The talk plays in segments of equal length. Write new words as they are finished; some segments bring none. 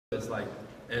as like,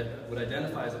 would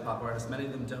identify as a pop artist. Many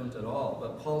of them don't at all.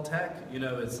 But Paul Tech, you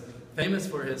know, is famous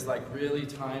for his like really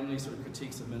timely sort of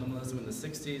critiques of minimalism in the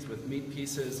 60s with meat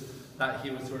pieces that he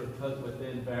would sort of put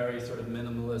within very sort of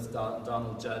minimalist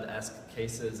Donald Judd-esque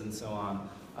cases and so on.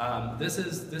 This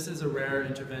is a rare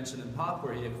intervention in pop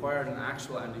where he acquired an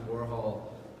actual Andy Warhol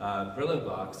Brillo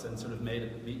box and sort of made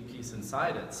a meat piece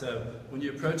inside it. So when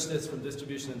you approach this from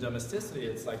distribution and domesticity,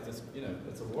 it's like this, you know,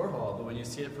 it's a Warhol, but when you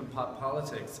see it from pop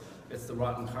politics, it's the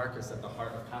rotten carcass at the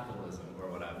heart of capitalism, or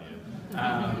what have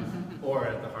you, or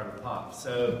at the heart of pop.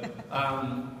 So,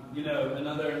 you know,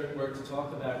 another work to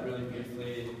talk about really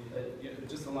briefly,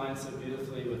 just aligns so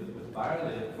beautifully with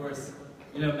Byerly, of course.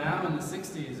 You know, now in the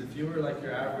 60s, if you were like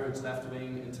your average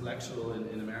left-wing intellectual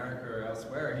in America or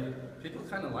elsewhere, people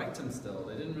kind of liked him still.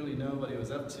 They didn't really know what he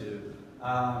was up to.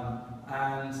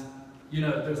 And, you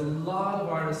know, there's a lot of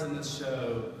artists in this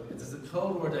show. There's a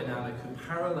Cold War dynamic who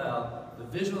parallel the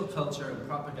visual culture and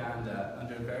propaganda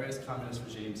under various communist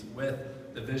regimes with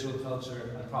the visual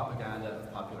culture and propaganda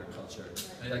of popular culture.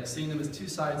 And like seeing them as two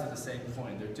sides of the same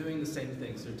coin. They're doing the same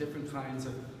things. They're different kinds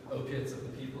of opiates of the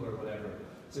people or whatever.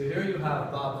 So here you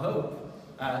have Bob Hope.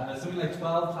 There's something like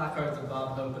 12 placards of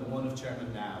Bob Hope and one of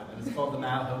Chairman Mao, and it's called the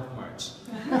Mao Hope March.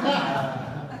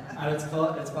 And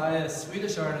it's by a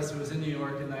Swedish artist who was in New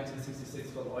York in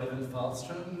 1966 called Oyvind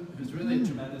Fahlström, who's really a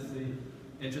tremendously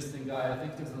interesting guy. I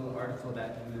think there's a little article about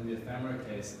him in the Ephemera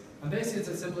case. And basically it's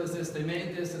as simple as this. They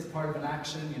made this as part of an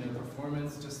action, you know,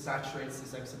 performance just saturates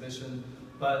this exhibition,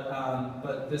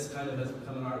 but this kind of has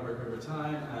become an artwork over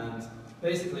time, and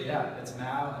basically, yeah, it's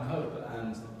Mao and Hope,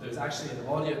 and there's actually an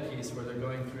audio piece where they're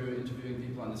going through interviewing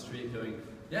people on the street going,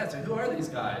 yeah, so who are these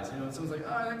guys? You know, and someone's like,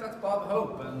 oh, I think that's Bob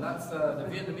Hope, and that's the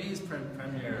Vietnamese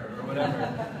premier, or whatever.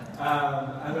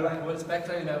 And they're like, well,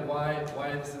 speculating about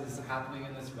why this is happening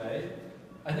in this way.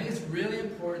 I think it's really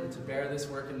important to bear this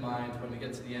work in mind when we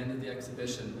get to the end of the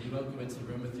exhibition. We won't go into the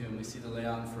room with you and we see the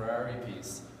Leon Ferrari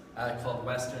piece called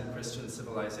Western Christian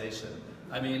Civilization.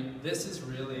 I mean, this is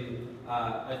really,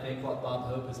 I think, what Bob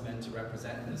Hope is meant to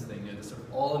represent in this thing. You know, this sort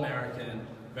of all-American,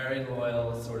 very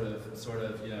loyal, sort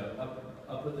of, you know,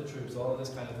 up with the troops, all of this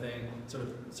kind of thing,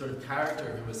 sort of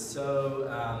character who was so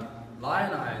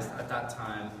lionized at that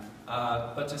time,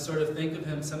 but to sort of think of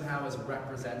him somehow as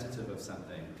representative of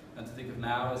something, and to think of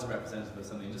Mao as a representative of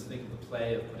something, just think of the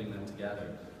play of putting them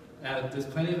together. Now, there's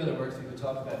plenty of other works we could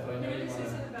talk about, but I know you want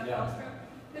to. Yeah.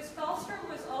 Because Fahlström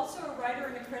was also a writer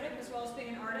and a critic as well as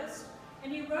being an artist.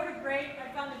 And he wrote a great,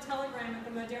 I found a telegram at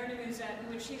the Moderne Musette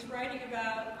in which he's writing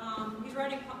about, I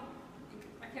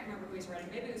can't remember who he's writing,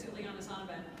 maybe it was Leon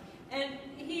Zonabend. And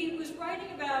he was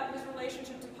writing about his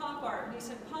relationship to pop art. And he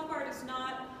said, pop art is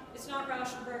not, it's not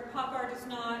Rauschenberg, pop art is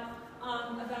not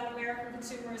about American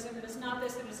consumerism, and it's not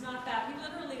this, and it's not that. He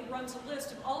literally runs a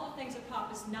list of all the things that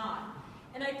pop is not.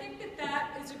 And I think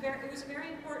that it was a very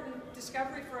important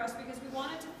discovery for us because we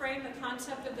wanted to frame the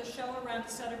concept of the show around a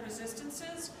set of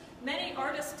resistances. Many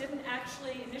artists didn't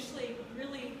actually initially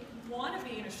really want to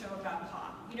be in a show about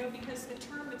pop, you know, because the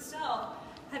term itself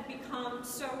had become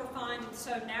so refined and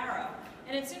so narrow.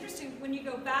 And it's interesting, when you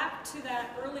go back to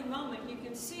that early moment, you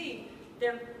can see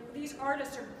these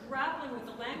artists are grappling with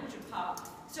the language of pop.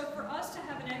 So for us to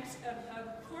have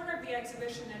a corner of the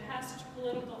exhibition that has such a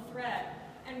political thread,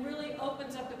 and really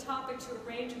opens up the topic to a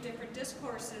range of different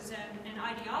discourses and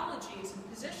ideologies and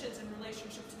positions in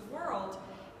relationship to the world,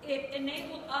 it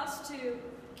enabled us to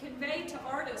convey to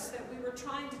artists that we were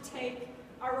trying to take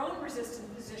our own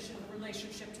resistant position in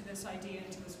relationship to this idea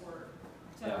and to this word.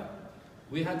 So, yeah.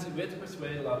 We had to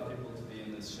persuade a lot of people to be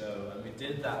in this show, and we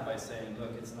did that by saying,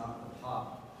 look, it's not the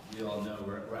pop we all know.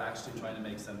 We're actually trying to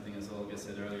make something, as Olga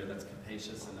said earlier, that's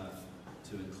capacious enough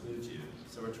to include you.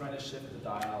 So we're trying to shift the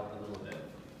dial a little bit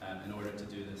in order to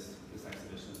do this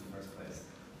exhibition in the first place.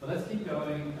 But let's keep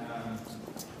going.